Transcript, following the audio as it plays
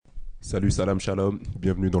Salut, salam, shalom.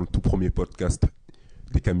 Bienvenue dans le tout premier podcast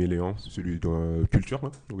des Kameleons, celui de culture. Là.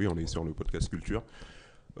 Oui, on est sur le podcast culture.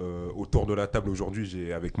 Autour de la table aujourd'hui,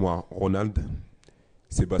 j'ai avec moi Ronald,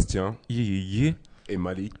 Sébastien et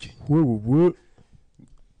Malik. Ouais.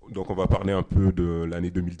 Donc, on va parler un peu de l'année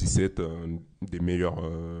 2017, des meilleurs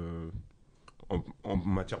en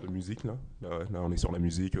matière de musique. Là, on est sur la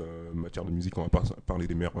musique. En matière de musique, on va parler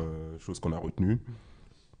des meilleures choses qu'on a retenues.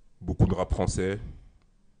 Beaucoup de rap français,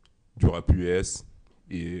 du rap US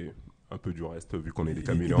et un peu du reste, vu qu'on est des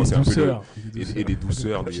caméléons. C'est un peu et des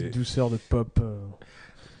douceurs. Des douceurs de pop.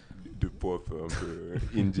 De pop, un peu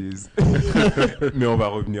indies. Mais on va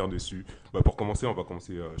revenir dessus. Pour commencer, on va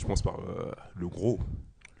commencer, je pense, par le gros.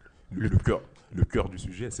 Le cœur du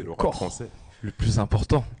sujet, c'est le rap français. Le plus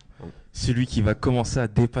important. Celui qui va commencer à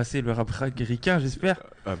dépasser le rap ricain, j'espère.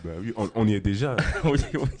 Ah bah oui, on y est déjà. On y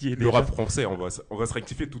est Le déjà. rap français, on va se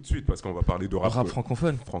rectifier tout de suite parce qu'on va parler de rap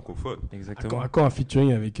francophone. Exactement. À quand un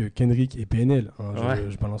featuring avec Kendrick et PNL Ouais.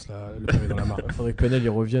 Je balance le pavé dans la mare. Il faudrait que PNL y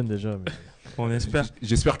revienne déjà. Mais... On espère.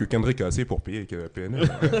 J'espère que Kendrick a assez pour payer PNL.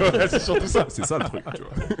 C'est surtout ça. C'est ça le truc, tu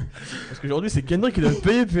vois. Parce qu'aujourd'hui, c'est Kendrick qui doit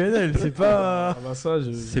payer PNL. C'est pas.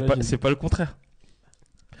 C'est pas le contraire.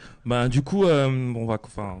 Du coup, on va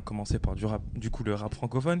commencer par le rap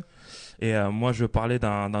francophone. Et moi, je parlais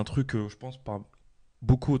d'un truc que je pense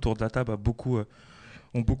beaucoup autour de la table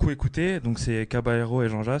ont beaucoup écouté. Donc, c'est Caballero et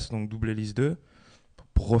Jean Jass, donc Double Hélice 2.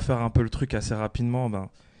 Pour refaire un peu le truc assez rapidement,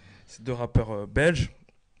 c'est deux rappeurs belges.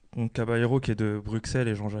 Donc, Caballero qui est de Bruxelles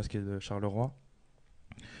et Jean Jass qui est de Charleroi.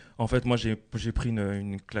 En fait, moi, j'ai pris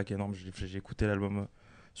une claque énorme. J'ai écouté l'album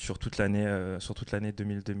sur toute l'année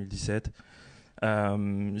 2017.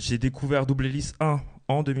 J'ai découvert Double Hélice 1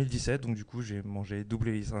 en 2017, donc du coup j'ai mangé Double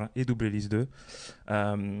Hélice 1 et Double Hélice 2.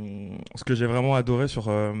 Ce que j'ai vraiment adoré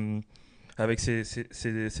avec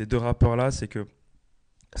ces deux rappeurs là, c'est que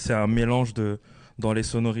c'est un mélange dans les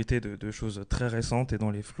sonorités de choses très récentes et dans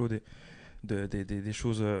les flows des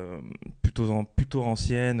choses plutôt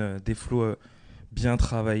anciennes, des flows bien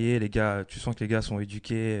travaillés. Les gars, tu sens que les gars sont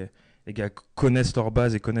éduqués, les gars connaissent leur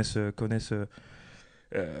base et connaissent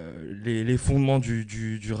les fondements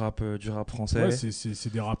du rap français. Ouais,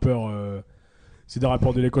 c'est des rappeurs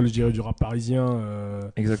de l'école, je dirais, du rap parisien.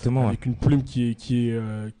 Exactement. Avec une plume qui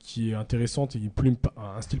est intéressante et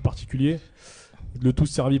un style particulier. Le tout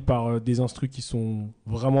servi par des instrus qui sont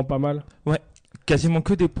vraiment pas mal. Ouais, quasiment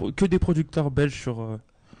que des producteurs belges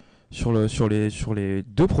sur les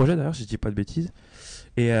deux projets d'ailleurs, si je dis pas de bêtises.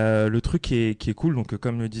 Et le truc qui est cool, donc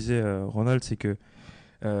comme le disait Ronald, c'est que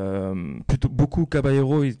plutôt beaucoup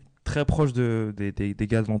Caballero est très proche des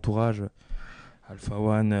gars de l'entourage, Alpha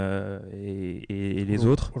One et les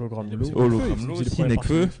autres. Hologramme aussi,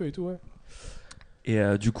 Nekfeu et tout, ouais. Et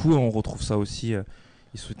du coup on retrouve ça aussi,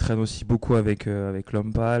 ils se traînent aussi beaucoup avec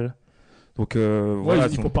l'homme pâle. Donc voilà,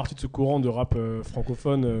 ils font partie de ce courant de rap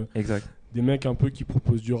francophone. Exact. Des mecs un peu qui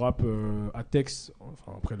proposent du rap à texte.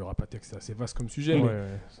 Enfin, après, le rap à texte, c'est assez vaste comme sujet. Ouais,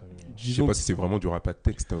 mais Je sais pas si c'est vraiment du rap à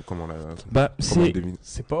texte, comment on l'a.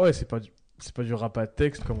 c'est pas du rap à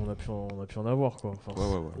texte comme on a pu en avoir quoi. Enfin,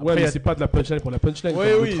 ouais, mais c'est pas de la punchline pour la punchline.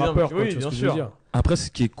 Ouais, comme oui, d'autres rappeurs, non, quoi, oui, tu vois bien ce que je veux sûr. dire. Après, ce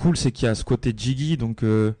qui est cool, c'est qu'il y a ce côté jiggy, donc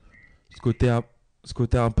ce côté un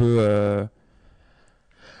peu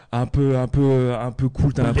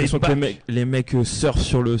cool. T'as l'impression que les mecs surfent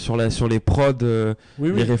sur les prods,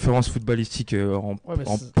 les références footballistiques en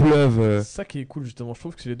pleuvent. C'est ça qui est cool justement. Je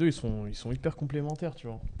trouve que les deux ils sont hyper complémentaires, tu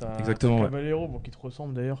vois. Exactement. T'as Caballero, qui te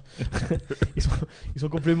ressemblent d'ailleurs. ils sont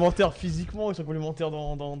complémentaires physiquement, ils sont complémentaires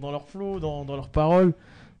dans leur flow, dans leurs paroles.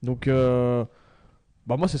 Donc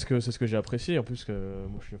moi c'est ce que j'ai apprécié. En plus que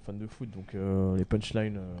moi je suis fan de foot, donc les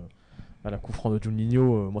punchlines. À la coup franc de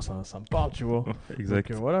Juninho, moi ça me parle, tu vois.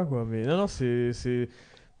 Exact. Donc, voilà quoi, mais non,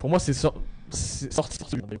 pour moi c'est sorti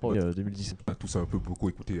en 2017. On a tous un peu beaucoup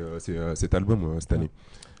écouté cet album cette année.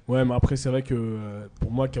 Ouais, mais après c'est vrai que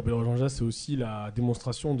pour moi, Caballero Jean Jass, c'est aussi la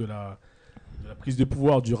démonstration de la prise de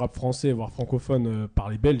pouvoir du rap français, voire francophone,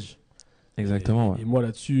 par les Belges. Exactement. Et moi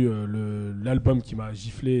là-dessus, l'album qui m'a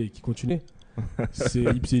giflé et qui continue, c'est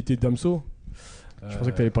Ipséité Damso. Je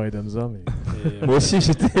pensais que t'allais parler d'Hamza, mais... Moi aussi,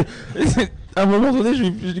 à un moment donné,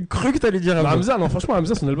 j'ai cru que t'allais dire Hamza. Non, franchement,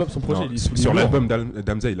 Hamza, son projet, il est sur l'album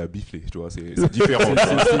d'Hamza, il a biflé, tu vois, c'est différent.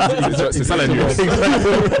 C'est ça la nuance.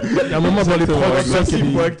 Il y a un moment dans les prods,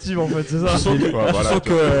 c'est active en fait, c'est ça. Je sens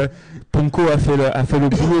que Ponko a fait le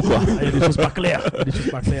boulot, quoi. Il y a des choses pas claires.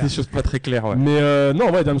 Des choses pas très claires, ouais. Mais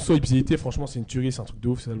non, ouais, Damso, Ipséité, franchement, c'est une tuerie, c'est un truc de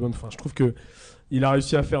ouf, cet album. Enfin, je trouve que il a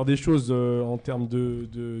réussi à faire des choses en termes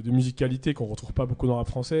de musicalité qu'on retrouve pas beaucoup dans le rap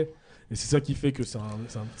français. Et c'est ça qui fait que c'est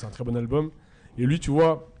un très bon album. Et lui, tu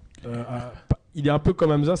vois, il est un peu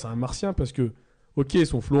comme Hamza, c'est un martien parce que Ok,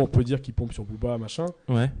 son flow, on peut dire qu'il pompe sur Booba, machin,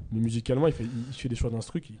 Ouais. mais musicalement, il fait des choix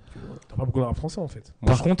d'instru que t'as pas beaucoup dans le rap français en fait.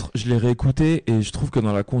 Par contre, je l'ai réécouté et je trouve que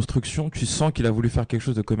dans la construction, tu sens qu'il a voulu faire quelque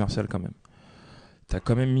chose de commercial quand même. T'as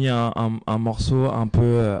quand même mis un morceau un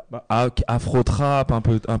peu afro-trap, un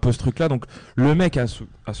peu ce truc-là. Donc le mec a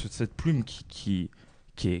cette plume qui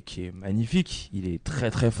est magnifique. Il est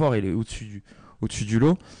très très fort, il est au-dessus du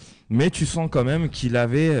lot. Mais tu sens quand même qu'il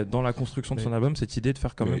avait, dans la construction de son album, cette idée de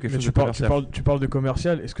faire quand même quelque chose de commercial. Tu parles de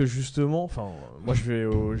commercial. Est-ce que justement, enfin, moi je vais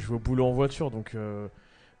au boulot en voiture, donc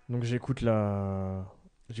j'écoute la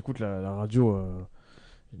radio,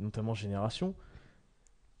 notamment Génération,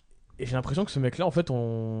 et j'ai l'impression que ce mec-là, en fait,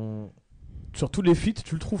 sur tous les feats,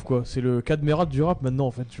 tu le trouves quoi. C'est le Cadmerat du rap maintenant,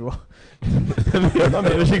 en fait, tu vois. Non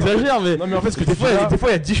mais j'exagère, mais Non, mais en fait, ce que des tu fois, dis là, il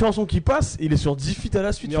y a 10 chansons qui passent, et il est sur 10 feats à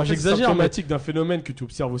la suite. mais en Enfin, fait, c'est j'exagère, mais symptomatique d'un phénomène que tu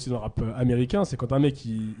observes aussi dans le rap américain, c'est quand un mec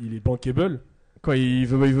il est bankable. quoi, il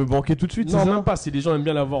veut banquer tout de suite, Non, c'est ça même pas, c'est les gens aiment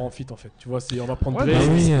bien l'avoir en feat en fait. Tu vois, on va prendre Ouais, Dre.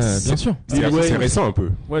 Ah oui, bien sûr. C'est récent un peu.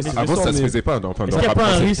 Ouais, c'est Avant, récent, ça se mais- faisait pas. Enfin, Est-ce dans qu'il le n'y a rap pas un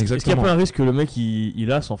français. risque exactement. que le mec il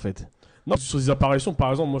lasse en fait? Non, sur des apparitions,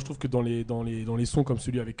 par exemple, moi je trouve que dans les sons comme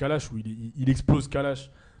celui avec Kalash, où il explose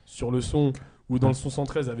Kalash sur le son, ou dans le son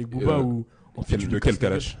 113 avec Booba, où en fait, Lequel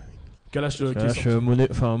Kalash? Kalash qui est Kalash, sorti. Moon,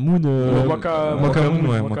 Waka Waka Moon, Moon,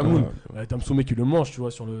 ouais, Waka Waka Moon. Moon. Damso mec qui le mange, tu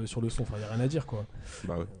vois, sur le son, enfin y a rien à dire quoi.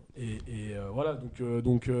 Bah ouais. Et voilà,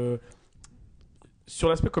 donc sur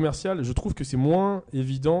l'aspect commercial, je trouve que c'est moins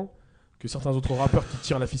évident que certains autres rappeurs qui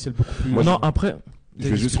tirent la ficelle beaucoup plus. Non, après. Je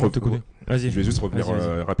vais juste Vas-y. Je vais juste revenir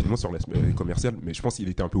Vas-y. rapidement sur l'aspect commercial, mais je pense qu'il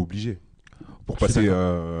était un peu obligé pour Je suis passer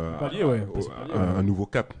Palier, ouais. un nouveau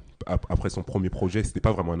cap. Après son premier projet, c'était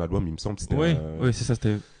pas vraiment un album, il me semble. C'était Oui, c'est ça,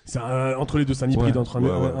 c'était. C'est entre les deux, c'est un hybride Ouais. entre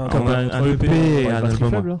Comme un EP et un batterie album.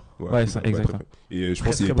 faible, là. Ouais, ça, exactement. Et je Très,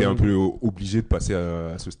 pense qu'il très était bon un peu obligé de passer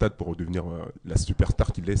à ce stade pour devenir la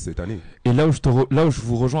superstar qu'il est cette année. Et là où je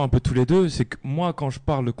vous rejoins un peu tous les deux, c'est que moi, quand je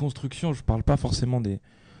parle de construction, je parle pas forcément de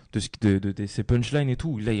ces punchlines et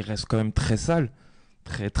tout. Là, il reste quand même très sale,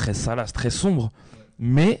 très salace, très sombre.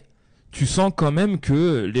 Mais tu sens quand même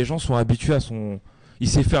que les gens sont habitués à son. Il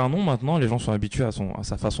s'est fait un nom maintenant, les gens sont habitués à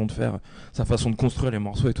sa façon de faire, sa façon de construire les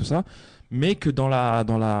morceaux et tout ça. Mais que dans la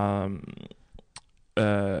Tu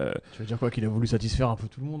veux dire quoi, qu'il a voulu satisfaire un peu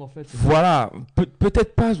tout le monde en fait? voilà,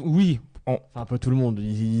 peut-être pas, oui. Enfin, un peu tout le monde.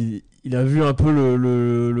 Il a vu un peu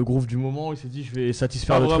le groove du moment, il s'est dit je vais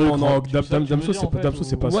satisfaire Pas le vraiment, truc. non. C'est ça que tu veux Damso, dire, en fait,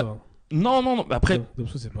 c'est pas Ouais. ça. Non, après,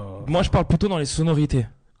 Damso, c'est pas. moi je parle plutôt dans les sonorités.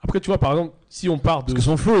 Après, tu vois, par exemple, si on part de. Parce que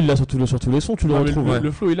son flow, il l'a sur tous les sons, tu le Non, mais retrouves.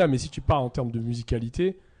 le flow est là, mais si tu pars en termes de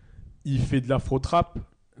musicalité, il fait de l'afro-trap,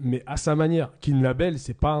 mais à sa manière. Kin Label,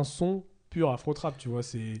 c'est pas un son pur afro-trap, tu vois.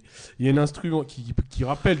 Il y a un instrument qui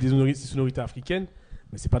rappelle des sonorités africaines,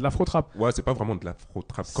 mais c'est pas de l'afro-trap. Ouais, c'est pas vraiment de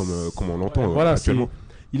l'afro-trap comme on l'entend Voilà, actuellement.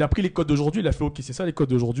 il a pris les codes d'aujourd'hui, il a fait ok, c'est ça les codes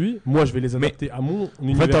d'aujourd'hui. Moi, je vais les adapter à mon En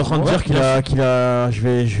univers. fait, t'es en train de dire qu'il a, je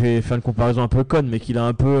vais faire une comparaison un peu conne, mais qu'il a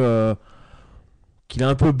un peu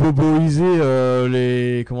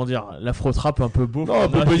boboisé comment dire, l'afro-trap un peu beau. Non,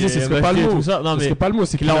 boboisé, ce serait pas le mot. Tout ça. Non, Ce mais serait pas le mot,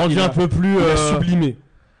 c'est qu'il a rendu un peu plus. il a sublimé.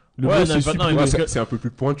 Le ouais, mot, non, c'est mais sublimé. non, mais Ouais, parce que- c'est un peu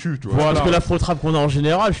plus pointu, tu vois. Voilà. Parce que l'afro-trap qu'on a en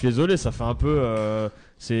général, je suis désolé, ça fait un peu.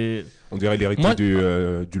 C'est On dirait l'héritier Moi, du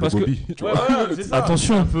parce que- Logobi. tu vois. c'est ça.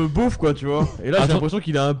 Attention. Un peu beauf, quoi, tu vois. Et là, j'ai Attends. l'impression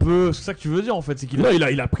qu'il a un peu. C'est ça que tu veux dire en fait, c'est qu'il Non,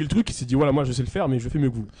 il a pris le truc, il s'est dit voilà, moi je sais le faire, mais je fais mieux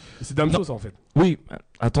que vous. Et c'est Damso, ça en fait. Oui,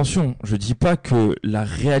 attention, je dis pas que la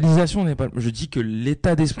réalisation n'est pas. Je dis que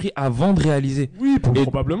l'état d'esprit avant de réaliser. Oui, Et-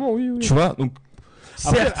 probablement, oui. Tu vois, donc.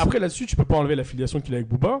 Certes, Après là-dessus, tu peux pas enlever l'affiliation qu'il a avec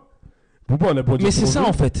Booba. Booba, on a beau dire mais ce c'est qu'on ça veut.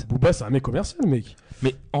 en fait. Booba, c'est un mec commercial, mec.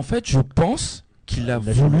 Mais en fait, je pense qu'il a Il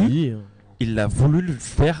a jamais voulu, dit, hein. il a voulu le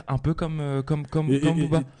faire un peu comme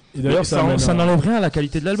Booba. Et d'ailleurs, ça n'enlève rien à la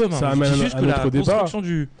qualité de l'album. ça hein. amène Je dis juste à que la notre débat. construction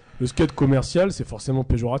du. le skate commercial, c'est forcément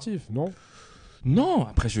péjoratif, non? Non,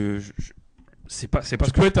 après c'est pas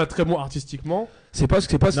Tu peux être très bon artistiquement. c'est pas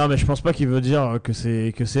Non, mais je pense pas qu'il veut dire que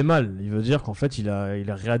c'est mal. Il veut dire qu'en fait, il a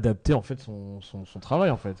réadapté en fait son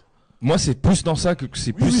travail en fait. Moi, c'est plus dans ça que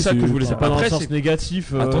c'est plus oui, ça c'est- que je voulais c'est dire. Pas dans le Après, sens c'est-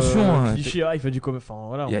 négatif. Attention, hein, cliché. Il fait du enfin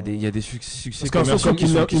voilà. il y a des succès Parce qu'un son commerciaux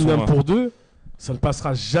comme qui sont Une Âme pour deux, ça ne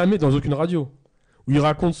passera jamais dans aucune radio. Où il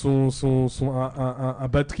raconte un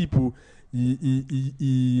bad trip où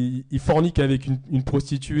il fornique avec une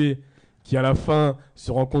prostituée qui à la fin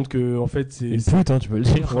se rend compte que en fait c'est Une pute, hein, tu peux le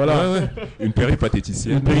dire. voilà Ouais. Une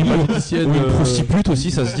péripatéticienne. une péripatéticienne Ou une prostituée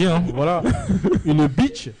aussi, ça se dit. Hein. voilà une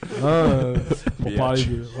bitch hein, pour Bitch. parler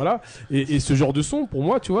de, voilà et ce genre de son pour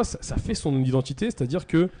moi tu vois ça fait son identité, c'est-à-dire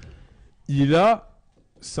que il a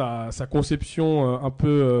sa conception un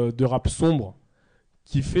peu de rap sombre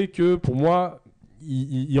qui fait que pour moi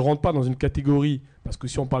il rentre pas dans une catégorie, parce que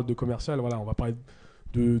si on parle de commercial, voilà, on va parler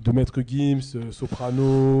de Maître Gims,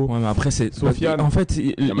 Soprano. Ouais, mais après, Sofiane. En fait,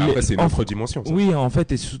 mais après, c'est une autre dimension. Ça. Oui, en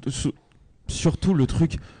fait, et surtout le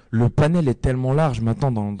truc, le panel est tellement large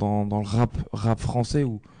maintenant dans le rap français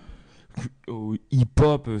ou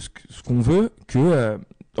hip-hop, ce qu'on veut, que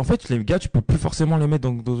en fait, les gars, tu peux plus forcément les mettre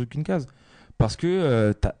dans aucune case. Parce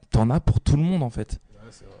que t'en as pour tout le monde, en fait.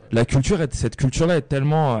 Ouais, cette culture-là est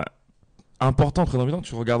tellement importante, très évidente,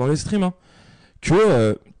 tu regardes dans les streams, hein,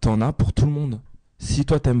 que t'en as pour tout le monde. Si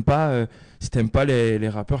toi t'aimes pas les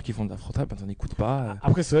rappeurs qui font de la fraude, ben t'en écoutes pas.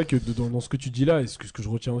 Après, c'est vrai que dans ce que tu dis là, et ce que je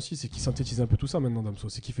retiens aussi, c'est qu'il synthétise un peu tout ça maintenant, Damso.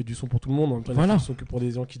 C'est qu'il fait du son pour tout le monde, en même temps, Voilà. il fait du son que pour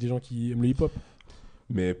des gens qui aiment le hip-hop.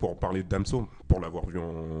 Mais pour parler de Damso, pour l'avoir vu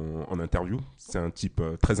en interview, c'est un type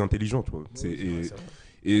très intelligent. Tu vois.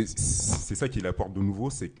 Et c'est ça qu'il apporte de nouveau,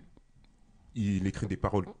 c'est qu'il écrit des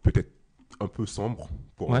paroles peut-être un peu sombres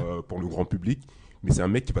pour le grand public, mais c'est un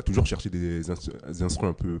mec qui va toujours chercher des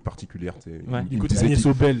instruments un peu particuliers. Ouais. Il écoute Agnès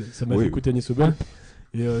Obel, ça m'a fait écouter Agnès Obel.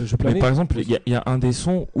 Et je planais. Mais par exemple, il y a un des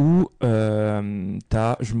sons où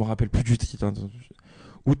je me rappelle plus du titre, hein,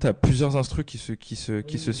 où t'as plusieurs instrus qui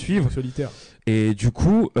se suivent. Solitaire. Et du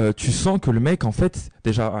coup, tu sens que le mec, en fait,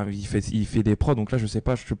 déjà, il fait des prods, donc là, je sais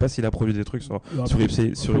pas s'il a produit des trucs sur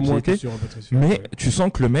Ipséité, mais tu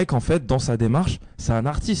sens que le mec, en fait, dans sa démarche, c'est un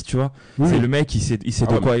artiste, tu vois. Oui. C'est le mec, il sait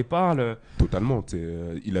de quoi il parle. Totalement.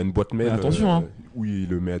 Il a une boîte mail attention, où il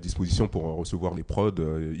le met à disposition pour recevoir les prods.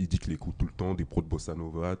 Il dit qu'il écoute tout le temps des prods bossa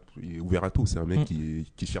nova. Il est ouvert à tout. C'est un mec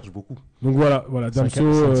qui cherche beaucoup. Donc voilà,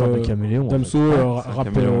 Damso, c'est un caméléon. Damso,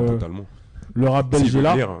 Totalement. Le rap belge est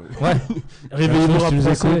là. Ouais. Réveillez-vous, rap nous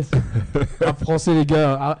français. Rap français, les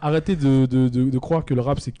gars. Arrêtez de croire que le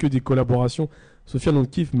rap, c'est que des collaborations. Sofiane, on le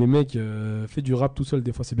kiffe, mais mec, fait du rap tout seul,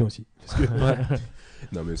 des fois, c'est bien aussi. Parce que...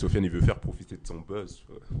 Non, mais Sofiane, il veut faire profiter de son buzz.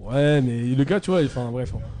 Ouais, mais le gars, tu vois, enfin,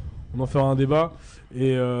 bref, on en fera un débat.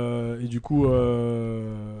 Et du coup...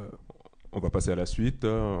 On va passer à la suite.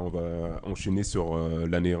 On va enchaîner sur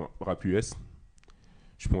l'année rap US.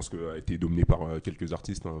 Je pense qu'elle a été dominée par quelques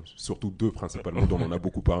artistes, hein, surtout deux principalement, dont on a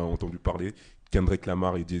beaucoup entendu parler, Kendrick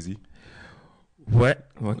Lamar et Jay-Z. Ouais,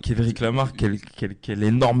 Kendrick Lamar, quelle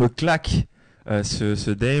énorme claque,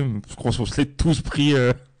 ce Dame. Je crois qu'on se l'est tous pris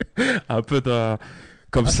un peu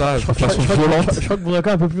comme ça, de façon violente. Je crois que vous êtes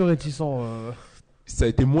un peu plus réticent. Ça a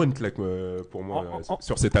été moins une claque pour moi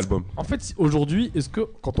sur cet album. En fait, aujourd'hui, est-ce que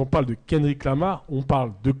quand on parle de Kendrick Lamar, on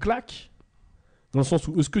parle de claque, dans le sens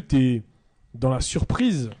où est-ce que t'es dans la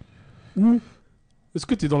surprise, ou est-ce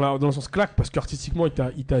que tu es dans le sens claque parce qu'artistiquement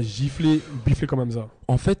il t'a giflé, bifflé comme Hamza?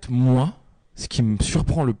 En fait, moi, ce qui me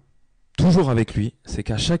surprend toujours avec lui, c'est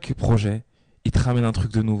qu'à chaque projet, il te ramène un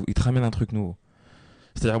truc de nouveau,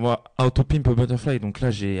 C'est-à-dire moi, Autopimp Butterfly, donc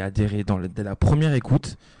là j'ai adhéré dès la première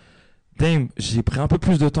écoute. Dame, j'ai pris un peu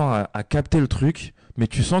plus de temps à capter le truc, mais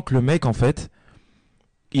tu sens que le mec, en fait,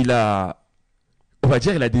 il a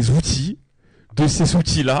des outils. De ces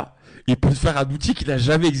outils-là, il peut faire un outil qui n'a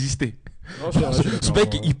jamais existé. Ce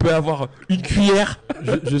mec, il peut avoir une cuillère,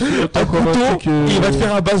 je suis autant un couteau, et il va te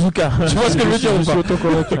faire un bazooka. Tu vois ce que je veux dire? Je suis autant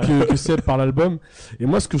convaincu que Seb par l'album. Et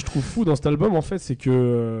moi, ce que je trouve fou dans cet album, en fait, c'est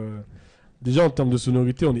que déjà en termes de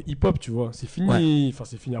sonorité, on est hip-hop, tu vois. C'est fini. Ouais. Enfin,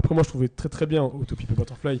 c'est fini. Après, moi, je trouvais très très bien Autopimp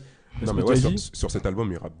Butterfly. Non, mais ouais, sur cet album,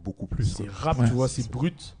 il rappe beaucoup plus. C'est rap, tu vois, c'est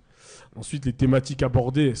brut. Ensuite, les thématiques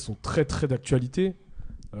abordées, elles sont très très d'actualité.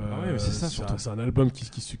 Ouais, c'est ça, surtout. C'est un album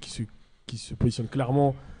qui se positionne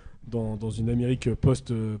clairement dans une Amérique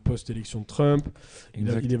post-élection de Trump.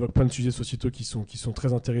 Il évoque plein de sujets sociétaux qui sont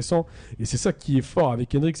très intéressants. Et c'est ça qui est fort avec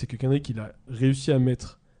Kendrick, c'est que Kendrick, il a réussi à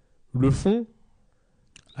mettre le fond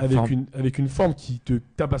avec une forme qui te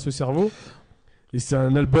tabasse le cerveau. Et c'est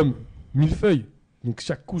un album millefeuille. Donc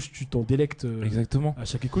chaque couche, tu t'en délectes Exactement. à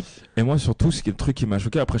chaque écoute. Et moi, surtout, le truc qui m'a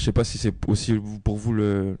choqué, après, je sais pas si c'est aussi pour vous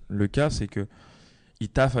le cas, c'est que il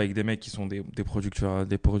taffe avec des mecs qui sont des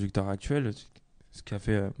producteurs actuels, ce qu'a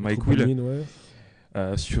fait Mike Will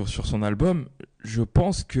sur son album. Je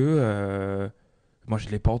pense que moi je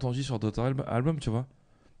l'ai pas entendu sur d'autres albums, tu vois.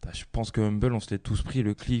 Je pense que Humble, on se l'est tous pris,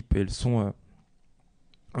 le clip et le son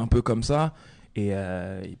un peu comme ça, et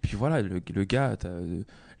puis voilà, le gars,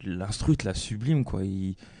 l'instru te la sublime, quoi.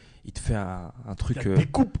 Il te fait un truc,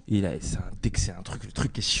 découpe. C'est un truc, le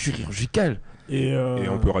truc est chirurgical. Et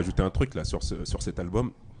on peut rajouter un truc là sur cet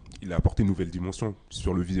album. Il a apporté une nouvelle dimension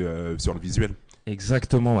sur le visuel.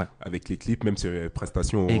 Exactement, ouais. Avec les clips, même ses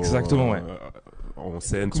prestations. Exactement, ouais. En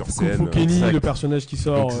scène, sur scène. Kung Fu Kenny, le personnage qui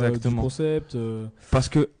sort du concept. Parce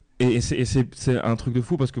que et c'est un truc de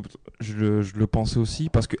fou parce que je le pensais aussi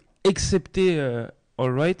parce que excepté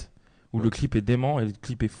All Right où le clip est dément et le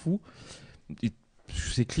clip est fou.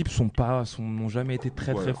 Ces clips n'ont jamais été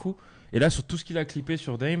très très fous. Et là, sur tout ce qu'il a clippé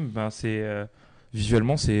sur Dame, ben c'est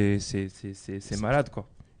visuellement, c'est malade, quoi.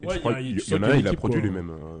 Et Ouais, je crois il y a- qu'il y en a un, il a équipe, produit quoi.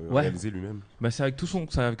 lui-même, Ouais. réalisé lui-même. Bah, c'est avec tout son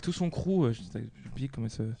crew. J'ai oublié comment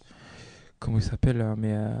il s'appelle, là,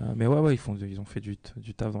 mais ouais, ils ont fait du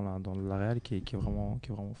taf dans la réal qui est vraiment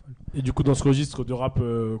folle. Et du coup, dans ce registre de rap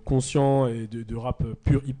conscient et de rap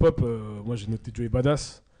pur hip-hop, moi j'ai noté Joey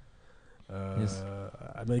Badass. Yes.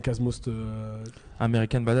 America's Most.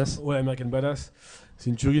 American Badass. Ouais, American Badass. C'est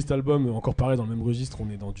une tuerie cet album. Encore pareil, dans le même registre, on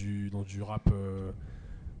est dans du rap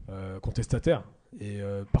contestataire. Et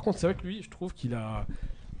par contre, c'est vrai que lui, je trouve qu'il a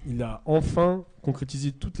enfin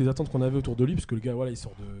concrétisé toutes les attentes qu'on avait autour de lui, parce que le gars, voilà, il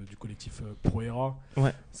sort du collectif Pro Era.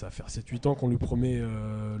 Ouais. Ça va faire 7-8 ans qu'on lui promet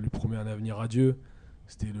un avenir radieux.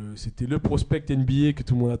 C'était le prospect NBA que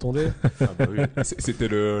tout le monde attendait. Ah bah oui. C'était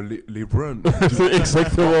les Browns.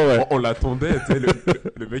 Exactement, ouais. On l'attendait, tu sais,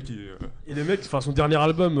 le mec il. Et le mec, enfin son dernier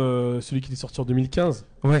album, celui qui est sorti en 2015,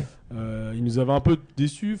 Ouais. il nous avait un peu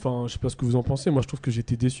déçus. Enfin, je sais pas ce que vous en pensez. Moi, je trouve que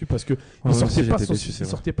j'étais déçu parce que Ouais, il sortait pas, j'étais déçu, c'est il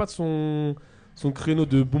vrai. sortait pas de son créneau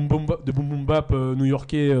de boom boom bap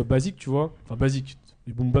new-yorkais basique, tu vois. Enfin basique.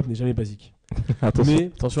 Le boom bap n'est jamais basique. Attention. Mais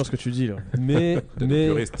Attention à ce que tu dis là. mais T'es des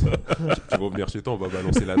puristes. Tu vas venir chez toi, on va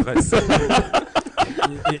balancer l'adresse.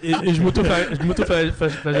 et je m'auto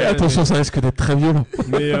Attention, ça risque d'être très violent.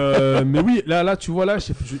 mais oui, là tu vois, là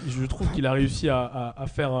je trouve qu'il a réussi à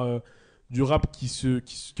faire du rap qui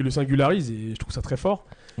le singularise, et je trouve ça très fort.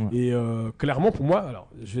 Ouais. Et clairement pour moi, alors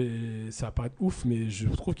ça va paraître ouf, mais je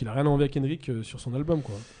trouve qu'il a rien à envier à Kendrick sur son album,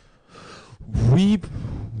 quoi.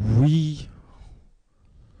 Oui.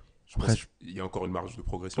 Je pense qu'il y a encore une marge de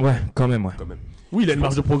progression. Ouais, quand même, ouais. Quand même. Oui, il a une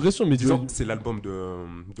marge de progression, mais Disons, c'est l'album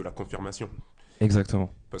de la confirmation.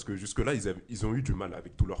 Exactement. Parce que jusque-là, ils ont eu du mal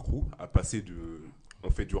avec tout leur crew à passer on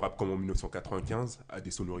fait du rap comme en 1995 à des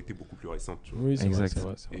sonorités beaucoup plus récentes. Tu vois. oui, c'est vrai,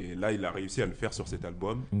 Exact. c'est vrai. Et là, il a réussi à le faire sur cet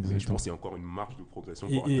album. Exactement. Et je pense qu'il y a encore une marge de progression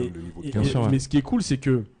Et- pour et- atteindre le niveau de Et- Bien et- sûr, ouais. Mais ce qui est cool, c'est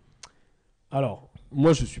que, alors,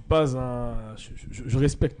 moi je suis pas je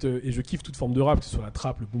respecte et je kiffe toute forme de rap, que ce soit la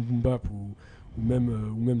trap, le boom boom bap ou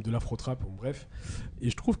même de l'afro trap, bref. Et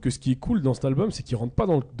je trouve que ce qui est cool dans cet album, c'est qu'il rentre pas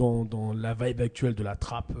dans la vibe actuelle de la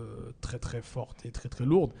trap très très forte et très très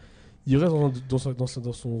lourde. Il reste dans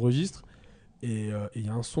son registre. Et il y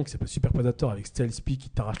a un son qui s'appelle Super Predator avec Style Speak qui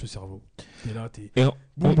t'arrache le cerveau. Et là, t'es Et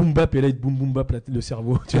boum boum bap, et là, il te boum boum bap le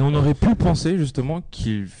cerveau. on aurait pu penser justement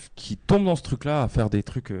qu'il tombe dans ce truc-là à faire des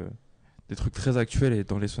trucs très actuels et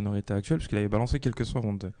dans les sonorités actuelles, parce qu'il avait balancé quelques sons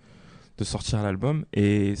avant de sortir l'album,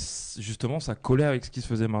 et justement ça collait avec ce qui se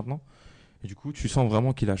faisait maintenant. Et du coup, tu sens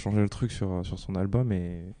vraiment qu'il a changé le truc sur son album,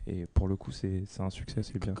 et pour le coup, c'est un succès,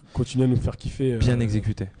 c'est bien, Continue à nous faire kiffer. bien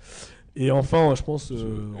exécuté. Et enfin, je pense, Et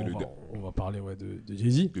on va parler de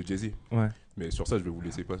Jay-Z. De Jay-Z. Ouais. Mais sur ça, je vais vous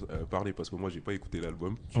laisser parler parce que moi, j'ai pas écouté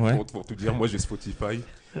l'album. Ouais. Pour te dire, moi, j'ai Spotify.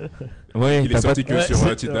 Ouais, Il est sorti que sur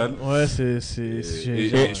c'est- Tidal. Ouais, Et c'est.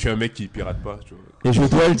 je suis un mec qui pirate pas. Tu vois. et je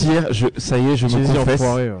dois le dire, ça y est, je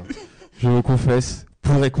me confesse,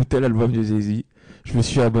 pour écouter l'album de Jay-Z, je me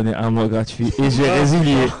suis abonné à un mois gratuit et j'ai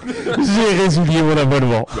résilié mon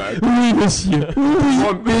abonnement. Bah, Oui, monsieur.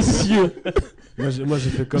 Oui, monsieur. Moi, j'ai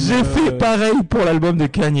fait comme. J'ai fait pareil pour l'album de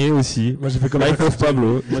Kanye aussi. Moi, j'ai fait comme Life of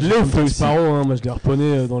Pablo. Moi, Je j'ai l'ai fait comme fait Jack aussi. Sparrow, hein. Moi, je l'ai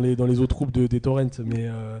reponné dans les autres groupes des torrents.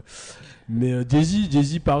 Mais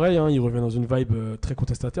Jay-Z, pareil, hein, il revient dans une vibe très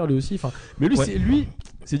contestataire lui aussi. Enfin, mais lui, Ouais.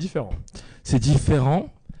 c'est différent. C'est différent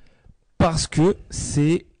parce que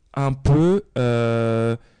c'est un peu.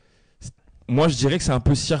 Moi, je dirais que c'est un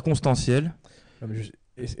peu circonstanciel. Ah, mais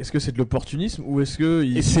est-ce que c'est de l'opportunisme ou est-ce que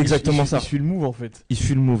Et c'est exactement ça. Il suit le move en fait? Il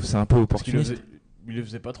suit le move, c'est un peu Parce qu'il le opportuniste. il le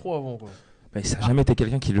faisait pas trop avant quoi. Mais ça n'a jamais été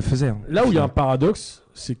quelqu'un qui le faisait. Hein. Là où il y a un paradoxe,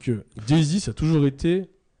 c'est que Jay-Z, ça a toujours été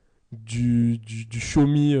du show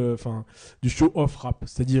me, enfin du show off rap.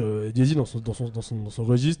 C'est-à-dire Jay-Z dans son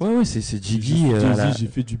registre. Ouais, c'est Jiggy. Jay-Z, j'ai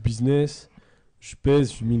fait du business, je pèse,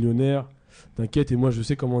 je suis millionnaire. T'inquiète, et moi je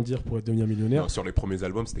sais comment dire pour devenir millionnaire. non, sur les premiers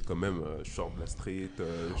albums, c'était quand même Short Blast Street.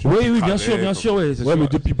 Oui, bien sûr, bien sûr. Ouais, c'est Ouais, sûr. mais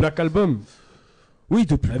depuis Black Album, Oui,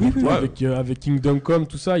 depuis. avec, oui. avec Kingdom Come,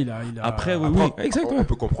 tout ça, il a. Après, oui, Après, oui, exactement. On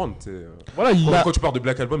peut comprendre. Tu sais, Voilà, quand tu parles de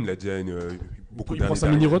Black Album, il a déjà beaucoup Il d'années prend sa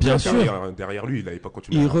mini-retraite. Bien sûr. derrière lui. Il n'avait pas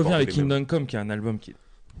continué. Il à revient rapporter avec les mêmes. Kingdom Come, qui est un album qui est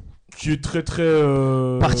qui est très très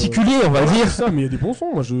particulier, on va voilà, dire. c'est ça, mais il y a des bons sons.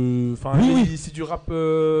 Moi, enfin, Oui, mais c'est du rap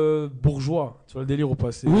bourgeois. Tu vois le délire ou pas?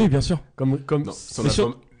 Oui, bien sûr. Comme Non, son C'est sûr.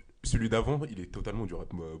 album, celui d'avant, il est totalement du rap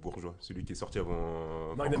bourgeois. Celui qui est sorti avant.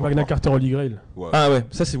 Magna Carta Holy Grail. Ouais. Ah ouais,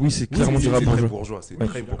 ça c'est c'est clairement du rap C'est très bourgeois. bourgeois. C'est Ouais.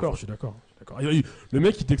 très D'accord, bourgeois. je suis d'accord. Le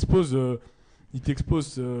mec, il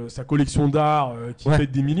t'expose sa collection d'art qui Ouais. fait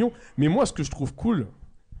des millions. Mais moi, ce que je trouve cool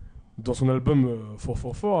dans son album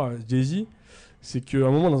 444, Jay-Z, c'est qu'à un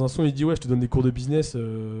moment, dans un son, il dit ouais, je te donne des cours de business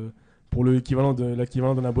pour l'équivalent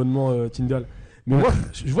d'un abonnement Tyndall. Mais moi,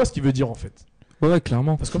 je vois ce qu'il veut dire en fait. Ouais,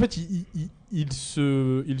 clairement. Parce qu'en fait, il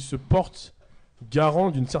se porte garant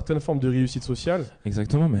d'une certaine forme de réussite sociale.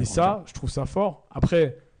 Exactement. Mais Et ça, je trouve ça fort.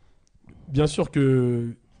 Après, bien sûr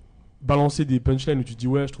que balancer des punchlines où tu te dis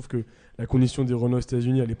ouais, je trouve que la condition des Renault aux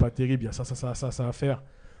États-Unis, elle est pas terrible, il y a ça à faire.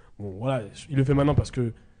 Bon, voilà, il le fait maintenant parce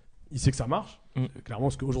que il sait que ça marche. Clairement,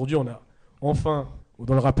 parce qu'aujourd'hui, on a enfin,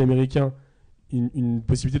 dans le rap américain, une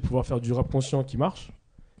possibilité de pouvoir faire du rap conscient qui marche.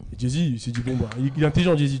 Et Jay-Z, il s'est dit, bon, bah, il est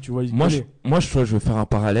intelligent, Jay-Z, tu vois. Moi, je veux faire un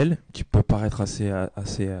parallèle qui peut paraître assez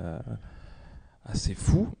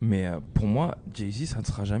fou, mais pour moi, Jay-Z, ça ne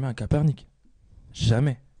sera jamais un Kaepernick.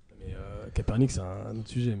 Jamais. Mais Kaepernick, c'est un autre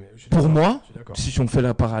sujet. Mais pour moi, je suis d'accord. si on fait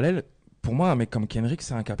la parallèle, pour moi, un mec comme Kendrick,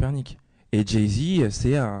 c'est un Kaepernick. Et Jay-Z,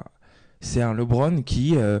 c'est un LeBron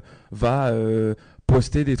qui va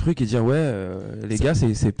poster des trucs et dire ouais, les gars,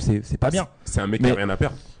 c'est pas bien. C'est un mec qui a rien à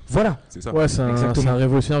perdre. Voilà. C'est ça. Ouais, c'est un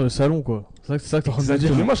révolutionnaire de salon, quoi. C'est ça que t'es en train de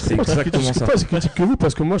dire. Mais moi, je C'est exactement ça. suis pas aussi critique que vous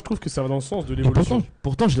parce que moi, je trouve que ça va dans le sens de l'évolution.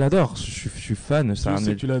 Pourtant, je l'adore. Je suis fan. Je sais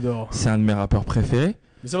que tu l'adores. C'est un de mes rappeurs préférés.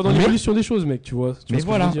 Mais ça va dans l'évolution des choses, mec, tu vois. Mais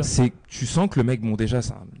voilà, tu sens que le mec, bon, déjà,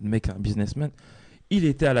 c'est un mec, un businessman. Il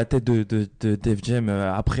était à la tête de Def Jam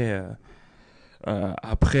après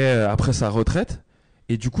sa retraite.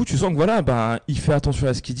 Et du coup, tu sens que voilà, ben, il fait attention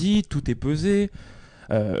à ce qu'il dit, tout est pesé.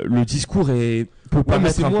 Le discours peut pas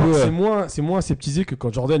mettre un peu. C'est moins aseptisé que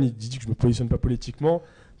quand Jordan il dit que je me positionne pas politiquement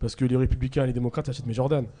parce que les républicains et les démocrates achètent mes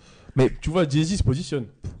Jordan. Mais tu vois, Jay-Z se positionne.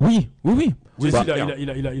 Oui. Jay-Z,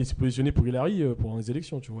 il s'est positionné pour Hillary pendant les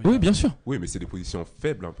élections, tu vois. Oui, bien sûr. Oui, mais c'est des positions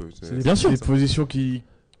faibles un peu. Bien sûr. Des positions qui.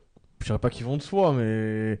 Je dirais pas qu'ils vont de soi,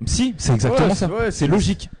 mais. Si, c'est exactement ça. Ouais, c'est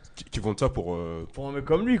logique. Qui vont de ça pour un mec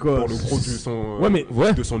comme lui, quoi. pour le gros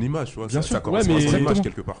de son image, tu vois. Bien ça, sûr. ça correspond à son image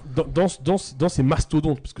quelque part. Dans ces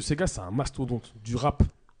mastodontes, parce que ces gars, c'est un mastodonte du rap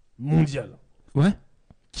mondial. Ouais.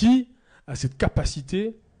 Qui a cette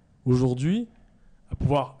capacité aujourd'hui à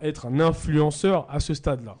pouvoir être un influenceur à ce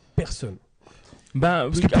stade-là? Personne. Bah,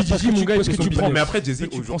 parce que PDG, mon gars, parce que tu prends. Mais après, Jay-Z, tu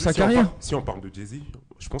prends aujourd'hui, sa carrière. Si on parle de Jay-Z,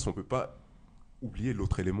 je pense qu'on peut pas oublier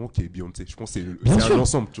l'autre élément qui est Beyoncé. Je pense que Bien c'est sûr. un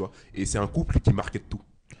ensemble, tu vois. Et c'est un couple qui market tout.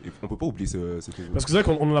 Et on peut pas oublier cet élément. Parce que c'est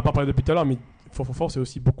vrai qu'on en a pas parlé depuis tout à l'heure, mais fort, c'est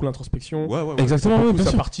aussi beaucoup l'introspection. Ouais. Exactement, oui, bien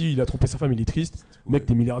Sa sûr. partie, il a trompé sa femme, il est triste. Mec,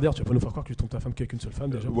 t'es milliardaire, tu vas pas nous faire croire que tu trompes ta femme qu'avec une seule femme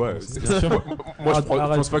déjà. Ouais, Bien sûr. Moi, je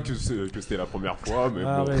Arrête. pense pas que c'était la première fois, mais bon.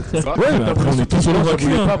 Arrête. Ça, Ouais, mais après, on est tous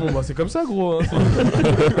convaincus. Pas, bon, bah, c'est comme ça, gros. Hein.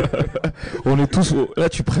 On est tous. Là,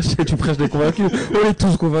 tu prêches des convaincus. On est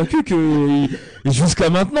tous convaincus que jusqu'à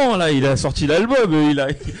maintenant, là, il a sorti l'album,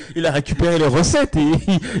 il a récupéré les recettes et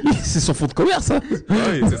c'est son fonds de commerce. Hein.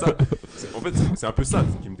 Ouais, c'est ça. En fait, c'est un peu ça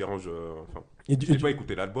qui me dérange. Enfin, je n'ai pas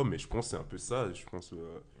écouté l'album, mais je pense que c'est un peu ça. Je pense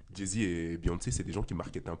Jay-Z et Beyoncé, c'est des gens qui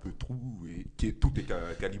marketent un peu tout et tout est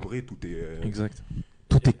calibré, tout est. Exact.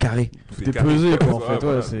 Tout est carré. Tout est pesé, quoi, en fait.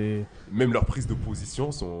 Voilà. Ouais, c'est... Même leurs prises de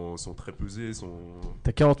position sont très pesées.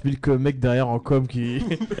 T'as 40 000 mecs derrière en com qui.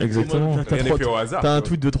 Exactement. Rien n'est fait au hasard. T'as un quoi.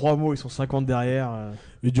 tweet de 3 mots, ils sont 50 derrière.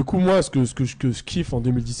 Et du coup, moi, ce que je kiffe en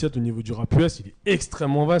 2017 au niveau du rap US, il est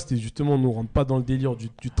extrêmement vaste et justement, on ne rentre pas dans le délire du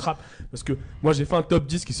trap. Parce que moi, j'ai fait un top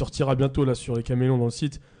 10 qui sortira bientôt là sur les Kameleons dans le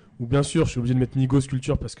site. Où bien sûr, je suis obligé de mettre Migos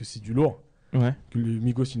Culture parce que c'est du lourd. Ouais. Que les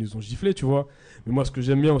Migos, ils nous ont giflé, tu vois. Mais moi, ce que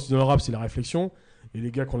j'aime bien aussi dans le rap, c'est la réflexion. Et les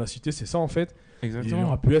gars qu'on a cités, c'est ça en fait. Et le Exactement.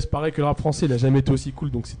 rap US, pareil que le rap français, il a jamais été aussi cool.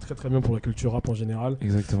 Donc c'est très très bien pour la culture rap en général.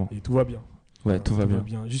 Exactement. Et tout va bien. Ouais, tout va bien.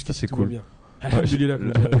 Jusqu'ici, c'est tout cool. va bien. Alhamdoulilah,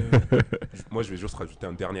 comme dirait- Moi, je vais juste rajouter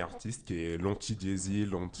un dernier artiste qui est l'anti-Jay-Z,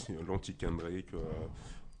 l'anti-Kendrick.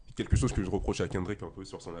 Quelque chose que je reproche à Kendrick un peu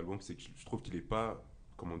sur son album, c'est que je trouve qu'il est pas.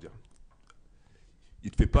 Comment dire, il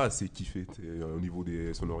te fait pas assez kiffer au niveau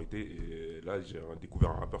des sonorités. Et là, j'ai découvert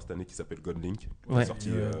un rappeur cette année qui s'appelle Godlink, qui Ouais. est sorti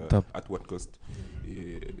Top. At What Cost.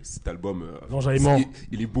 Et cet album, L'enjaillement.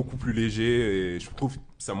 il est beaucoup plus léger et je trouve que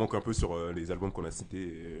ça manque un peu sur les albums qu'on a cités.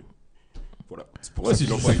 Et voilà. C'est pour Ouais, ça c'est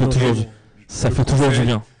qu'il juste- envoie ça fait une- toujours- Ça fait toujours du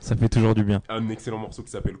bien. Ça fait toujours du bien. un excellent morceau qui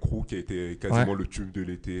s'appelle Crew, qui a été quasiment le tube de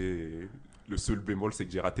l'été. Et le seul bémol, c'est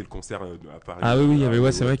que j'ai raté le concert à Paris. Ah oui, il y avait-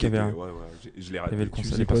 ouais, c'est vrai qu'il y avait un- Ouais, je l'ai raté. Il y avait le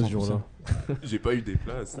concert. sais il pas passe ce en jour-là. concert. J'ai pas eu des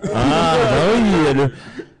places. Ah, bah oui,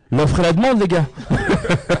 l'offre et la demande, les gars.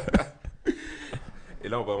 Et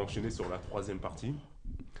là, on va enchaîner sur la troisième partie.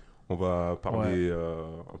 On va parler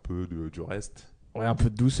un peu du reste. Ouais, un peu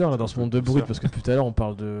de douceur là dans ce monde de brut parce que tout à l'heure on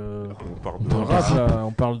parle de. On parle De rap là,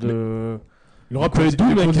 on parle de. Le rap peut être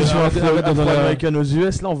doux, mec. Afro-américaine aux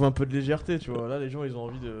US, là on veut un peu de légèreté, tu vois. Là les gens ils ont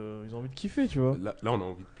envie de kiffer, tu vois. Là, on a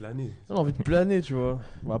envie de planer. On a envie de planer, tu vois.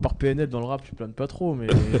 Bon, à part PNL dans le rap, tu planes pas trop, mais...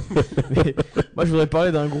 mais moi je voudrais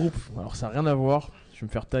parler d'un groupe. Alors ça n'a rien à voir, je vais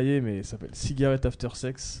me faire tailler, mais ça s'appelle Cigarette After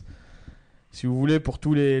Sex. Si vous voulez, pour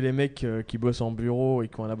tous les mecs qui bossent en bureau et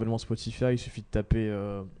qui ont un abonnement Spotify, il suffit de taper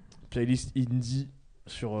playlist indie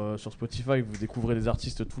sur Spotify. Vous découvrez des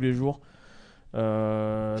artistes tous les jours.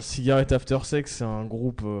 Cigarette After Sex, c'est un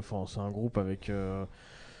groupe avec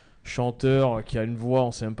chanteur qui a une voix,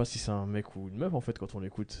 on sait même pas si c'est un mec ou une meuf en fait quand on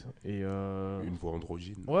l'écoute. Et Une voix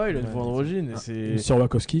androgyne. ouais, il a une voix androgyne. Et Sur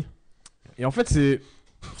Wachowski. et en fait,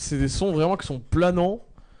 c'est des sons vraiment qui sont planants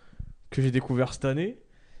que j'ai découvert cette année.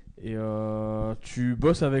 Et tu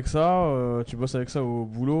bosses avec ça au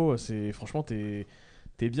boulot. Franchement, t'es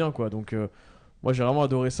bien quoi. Donc moi j'ai vraiment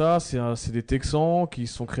adoré ça. C'est des Texans qui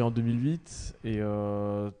se sont créés en 2008 et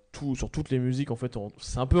sur toutes les musiques en fait,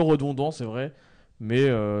 c'est un peu redondant, c'est vrai, mais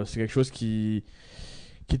c'est quelque chose qui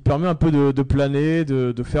te permet un peu de planer,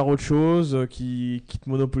 de faire autre chose, qui te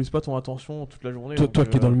monopolise pas ton attention toute la journée. Toi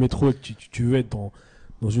qui es dans le métro et que tu veux être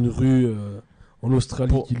dans une rue en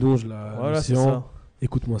Australie qui longe voilà, c'est l'océan, ça.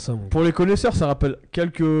 écoute-moi ça, mon gars. Pour les connaisseurs, ça rappelle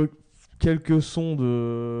quelques sons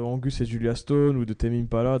de Angus et Julia Stone ou de Tame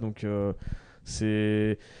Impala, donc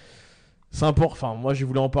c'est important. Enfin, moi, j'ai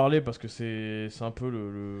voulu en parler parce que c'est un peu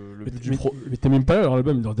le but du pro. Mais t'es même pas là,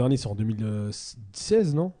 leur dernier c'est en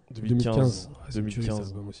 2016, non? 2015. Ah, c'est une tuerie, cet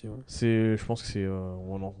album aussi, ouais. Je pense que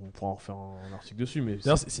on pourra en refaire un article dessus, mais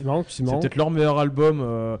D'ailleurs, c'est marrant. c'est peut-être leur meilleur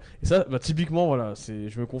album. Et ça, bah, typiquement, voilà,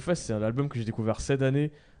 je me confesse, c'est un album que j'ai découvert cette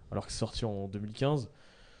année, alors que c'est sorti en 2015.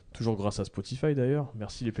 Toujours grâce à Spotify d'ailleurs.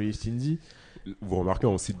 Merci les playlists indie. Vous remarquez,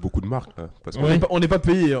 on cite beaucoup de marques. Hein, parce que On n'est pas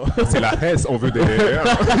payé. Hein. c'est la Hesse, on veut des.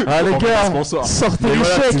 Ah les gars, sponsors. sortez Mais les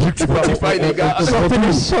voilà, chèques. tu parles Spotify, les gars. sortez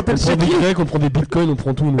les chèques. On prend des grecs, on prend des bitcoins, on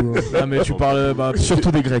prend tout, nous. Ah mais tu parles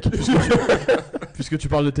surtout des Grecs. Puisque tu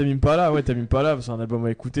parles de Tame Impala, ouais, Tame Impala, c'est un album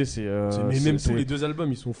à écouter. Mais même tous les deux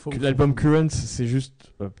albums, ils sont faux. L'album Currents, c'est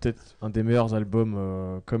juste peut-être un des meilleurs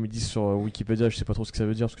albums, comme ils disent sur Wikipédia. Je sais pas trop ce que ça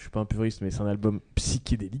veut dire parce que je suis pas un puriste, mais c'est un album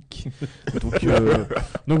psychédélique.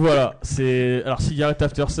 donc voilà, alors Cigarette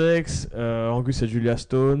After Sex, Angus et Julia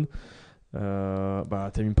Stone.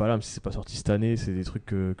 Tame Impala, même si c'est pas sorti cette année, c'est des trucs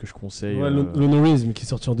que je conseille. Ouais, l'Honorisme qui est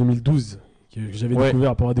sorti en 2012, que j'avais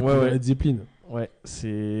découvert par découvrir Led Zeppelin. Ouais,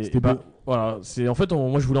 C'était beau. Voilà, en fait,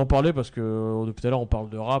 moi je voulais en parler parce que depuis tout à l'heure on parle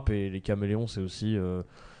de rap et les Kameleons c'est aussi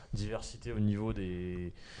diversité au niveau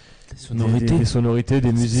des sonorités,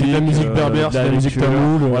 des musiques. C'est de la musique berbère, c'est de la musique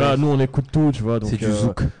tamoule. Voilà, nous on écoute tout, tu vois. Donc, C'est du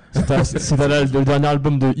zouk. c'est le dernier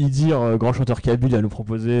album de Idir, grand chanteur kabyle, à nous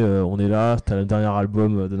proposer. On est là. C'était le dernier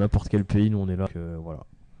album de n'importe quel pays, nous on est là. Voilà.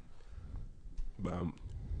 Bah,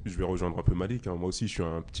 je vais rejoindre un peu Malik. Hein. Moi aussi, je suis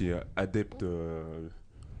un petit adepte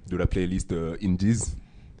de la playlist Indies.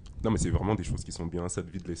 Non, mais c'est vraiment des choses qui sont bien. Ça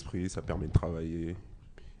te vide l'esprit, ça permet de travailler.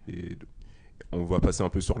 Et on va passer un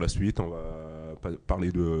peu sur la suite. On va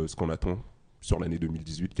parler de ce qu'on attend sur l'année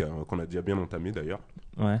 2018, qu'on a déjà bien entamé d'ailleurs.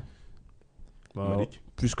 Ouais. Malik.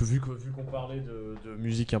 Puisque vu qu'on parlait de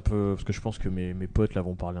musique un peu, parce que je pense que mes potes là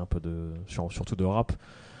vont parler un peu surtout de rap.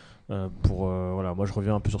 Voilà, moi je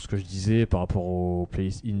reviens un peu sur ce que je disais par rapport aux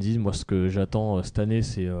playlists indies. Moi, ce que j'attends cette année,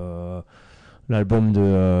 c'est l'album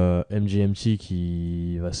de MGMT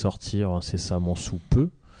qui va sortir incessamment sous peu.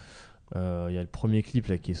 Il y a le premier clip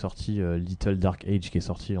là qui est sorti, Little Dark Age, qui est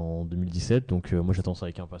sorti en 2017. Donc moi j'attends ça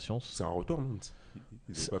avec impatience. C'est un retour, non?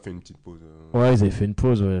 Ils n'avaient pas fait une petite pause. Ouais, ils avaient fait une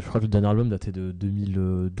pause. Ouais. Je crois que le dernier album datait de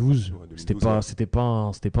 2012. Ouais, 2012, c'était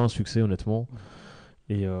pas un succès honnêtement.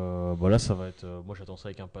 Et voilà, ça va être. Moi, j'attends ça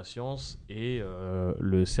avec impatience. Et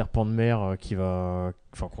le Serpent de mer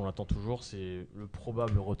qu'on attend toujours, c'est le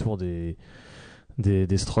probable retour des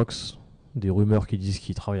Strokes. Des rumeurs qui disent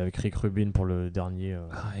qu'ils travaillent avec Rick Rubin pour le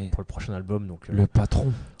pour le prochain album. Donc Le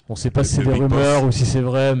patron. on sait pas si c'est des rumeurs ou si c'est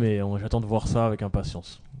vrai, mais j'attends de voir ça avec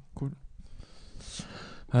impatience. Cool.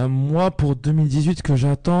 Moi, pour 2018, ce que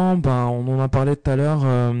j'attends, on en a parlé tout à l'heure.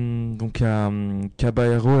 Donc, il y a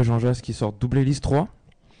Caballero et Jean Jass qui sortent Double List 3.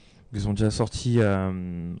 Ils ont déjà sorti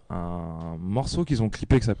un morceau qu'ils ont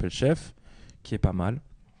clippé qui s'appelle Chef, qui est pas mal.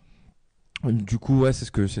 Du coup, ouais, c'est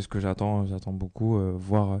ce que j'attends. J'attends beaucoup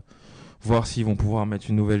voir s'ils vont pouvoir mettre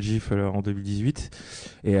une nouvelle gifle en 2018.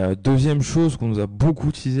 Et deuxième chose qu'on nous a beaucoup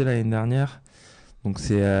utilisé l'année dernière, donc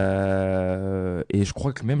c'est et je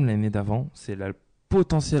crois que même l'année d'avant, c'est le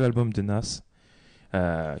potentiel album de Nas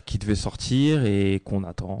qui devait sortir et qu'on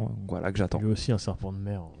attend. Voilà, que j'attends. Lui aussi un serpent de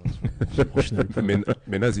mer.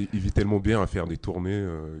 Mais Naz, il vit tellement bien à faire des tournées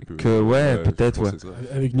ouais, peut-être, je pense ouais. que c'est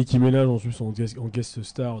ça. Avec Nicki Minaj en plus en guest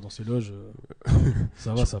star dans ses loges,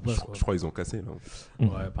 ça va, ça passe. Quoi. Je crois qu'ils ont cassé là.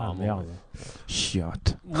 Ouais, apparemment. merde.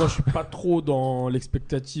 Chiotte. Moi, je suis pas trop dans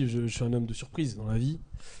l'expectative. Je suis un homme de surprise dans la vie.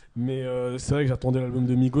 Mais c'est vrai que j'attendais l'album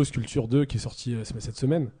de Migos, Culture 2, qui est sorti cette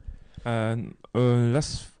semaine. Là,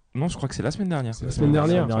 Non, je crois que c'est la semaine dernière. C'est la semaine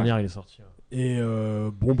dernière. La semaine dernière, il est sorti. Et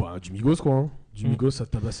bon, bah, du Migos, quoi. Hein. Du Migos, ça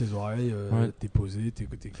te tabasse les oreilles, Ouais. t'es posé, t'es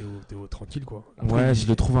tranquille, quoi. Ouais, je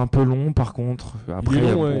le trouve un peu long par contre. Après,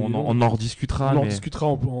 long, bon, ouais, il est long. on en rediscutera. On en mais- discutera,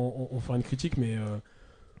 on fera une critique, mais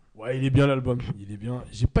ouais, il est bien l'album. Il est bien.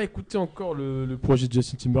 J'ai pas écouté encore le projet de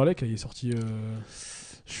Justin Timberlake, là, il est sorti.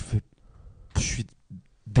 Je suis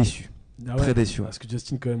déçu. Ah ouais, Très déçu. Ouais. Parce que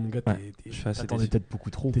Justin, quand même, mon gars, Ouais, je suis assez T'attendais déçu. peut-être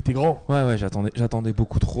beaucoup trop. t'étais grand. Ouais, j'attendais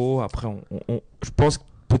beaucoup trop. Après, je pense que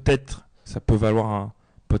peut-être ça peut valoir un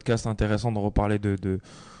podcast intéressant de reparler de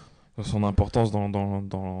son importance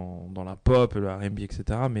dans la pop, le R&B, etc.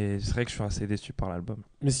 Mais c'est vrai que je suis assez déçu par l'album.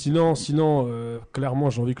 Mais sinon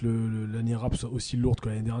clairement, j'ai envie que l'année rap soit aussi lourde que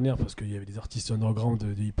l'année dernière parce qu'il y avait des artistes underground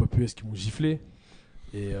de hip-hop US qui m'ont giflé.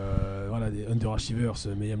 Et voilà, des Underachievers,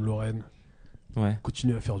 Mayhem Lauren. Ouais.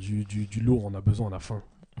 Continue à faire du lourd, on a besoin, on a faim.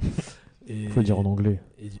 Et, Faut le dire en anglais.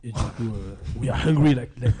 Et du coup, we are hungry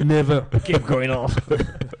like never. Keep going on.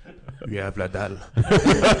 We have la dalle.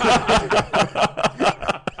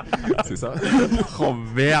 C'est ça? Oh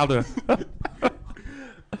merde.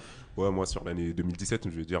 Ouais, moi sur l'année 2017,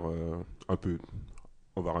 je vais dire un peu.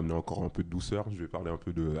 On va ramener encore un peu de douceur. Je vais parler un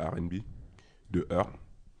peu de R&B, de Her.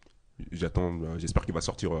 J'espère qu'il va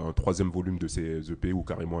sortir un 3e volume de ses EP ou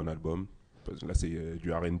carrément un album. Parce que là, c'est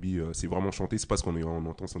du R&B, c'est vraiment chanté. C'est pas ce qu'on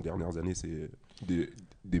entend ces dernières années, c'est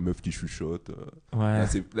des meufs qui chuchotent. Ouais.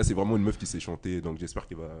 Là, c'est vraiment une meuf qui sait chanter, donc j'espère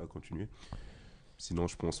qu'il va continuer. Sinon,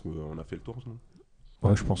 je pense qu'on a fait le tour. Non?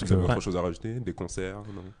 Ouais, je pense Vous que. avez autre chose à rajouter? Des concerts?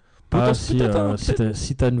 Non. Ah, si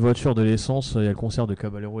t'as une voiture de l'essence, il y a le concert de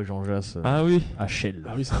Caballero et Jean Jass Ah oui. à Shell.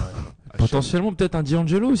 Ah oui, c'est vrai. Potentiellement peut-être un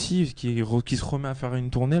D'Angelo aussi qui se remet à faire une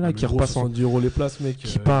tournée là, qui repasse 70 € les places, mec.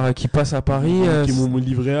 qui passe à Paris. Qui m'ont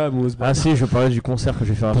livré à moi. Ah si, je parlais du concert que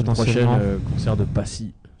je vais faire la semaine prochaine, Potentiellement. concert de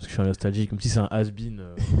Passy. Parce que je suis nostalgique, comme si c'est un has-been.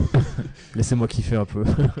 Laissez-moi kiffer un peu.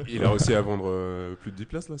 Il a réussi à vendre plus de 10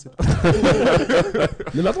 places là, c'est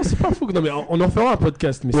Mais attends, c'est pas fou. Non, mais on en fera un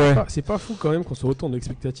podcast. Mais Ouais. c'est pas fou quand même qu'on soit autant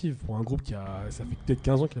d'expectatives pour un groupe ça fait peut-être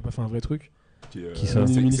 15 ans qu'il a pas fait un vrai truc. Qui ça Le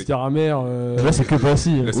ministère amer. Là, c'est que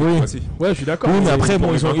Passy. Là, c'est Oui. facile. Ouais, je suis d'accord. Oui, mais après, pour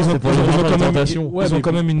bon, les ils ont vacances, pour les vacances, ouais, ils ont mais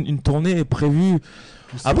quand même une tournée prévue.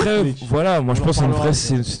 Après, mec. voilà, moi je On en pense que parlera,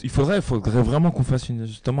 il faudrait vraiment qu'on fasse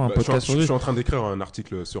justement un Bah, podcast sur je lui. suis en train d'écrire un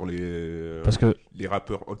article sur Parce que, les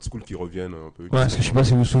rappeurs old school qui reviennent un peu. parce que je sais pas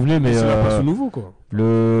si vous vous souvenez, mais C'est pas ce nouveau, quoi.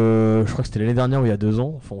 je crois que c'était l'année dernière ou il y a 2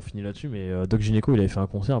 ans. Enfin, on finit là-dessus, mais Doc Gynéco, il avait fait un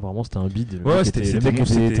concert. Apparemment, c'était un bide. Ouais, Le mec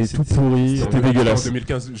était tout pourri. c'était dégueulasse. En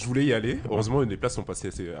 2015, je voulais y aller. Heureusement, les places sont passées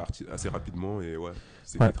assez rapidement et ouais,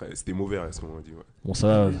 c'était mauvais à ce moment-là. Ouais. Bon,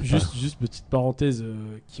 ça. Juste petite parenthèse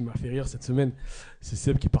qui m'a fait rire cette semaine. C'est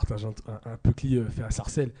Seb qui partage un peu clip fait à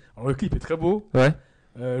Sarcelles. Alors le clip est très beau. Ouais,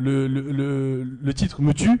 Le titre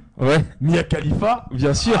me tue. ouais, Mia Khalifa.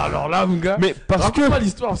 bien sûr. Alors là, mon gars. Mais parce Raconte que pas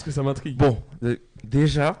l'histoire parce que ça m'intrigue. bon,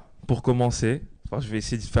 déjà pour commencer, je vais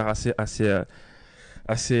essayer de faire assez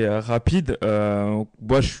rapide.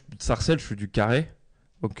 Moi, Sarcelles, je suis du Carré,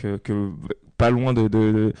 donc pas loin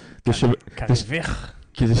de chez Carré vert.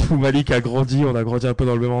 où Malik a grandi. On a grandi un peu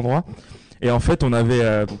dans le même endroit. Et en fait, on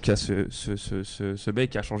avait donc il y a ce mec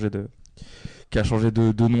qui a changé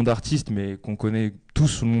de nom d'artiste, mais qu'on connaît tous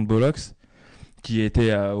sous le nom de Bolox, qui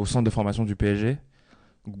était au centre de formation du PSG.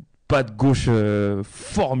 Pas de gauche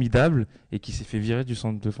formidable et qui s'est fait virer du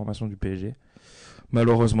centre de formation du PSG,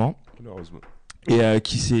 malheureusement. Et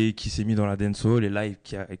qui s'est mis dans la dancehall et là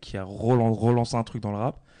qui a relancé un truc dans le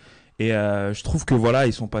rap. Et je trouve que voilà,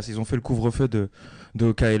 ils ont fait le couvre-feu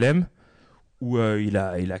de KLM où il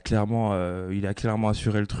a clairement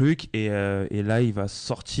assuré le truc et là il va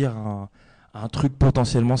sortir un truc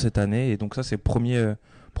potentiellement cette année et donc ça c'est premier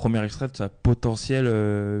extrait de sa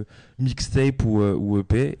potentielle mixtape ou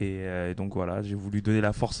EP et donc voilà, j'ai voulu donner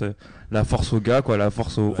la force aux gars, quoi, la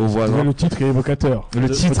force aux voisins. Le titre est évocateur. Le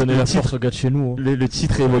titre, donner la titre- force aux gars de chez nous. Hein. le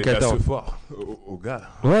titre est évocateur. Ce fort aux gars.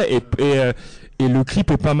 Ouais, et le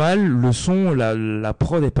clip est pas mal, le son, la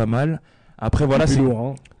prod est pas mal. Après voilà, C'est c'est lourd,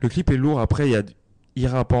 hein. le clip est lourd. Après il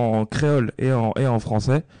rappe en créole et en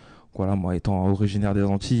français. Voilà, moi étant originaire des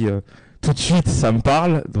Antilles, tout de suite ça me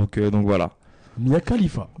parle. Donc voilà. Mia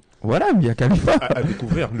Khalifa. Voilà, Mia Khalifa. À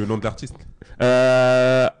découvrir le nom de l'artiste.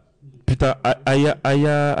 Putain,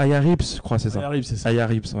 Aya Rips, je crois c'est ça. Arrive, c'est ça. Aya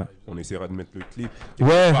Rips, ouais. On essaiera de mettre le clip.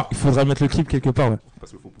 Ouais, part. il faudra mettre le clip quelque part. Ouais.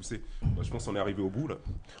 Parce qu'il faut pousser. Bah, je pense qu'on est arrivé au bout là.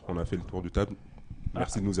 On a fait le tour du table.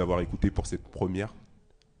 Merci de nous avoir écoutés pour cette première.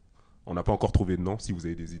 On n'a pas encore trouvé de nom. Si vous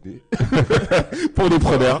avez des idées. Pour les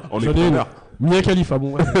preneurs. On est J'en ai une. preneurs. Mia Khalifa,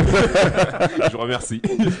 bon. Ouais. Je vous remercie.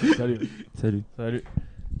 Salut. Salut. Salut.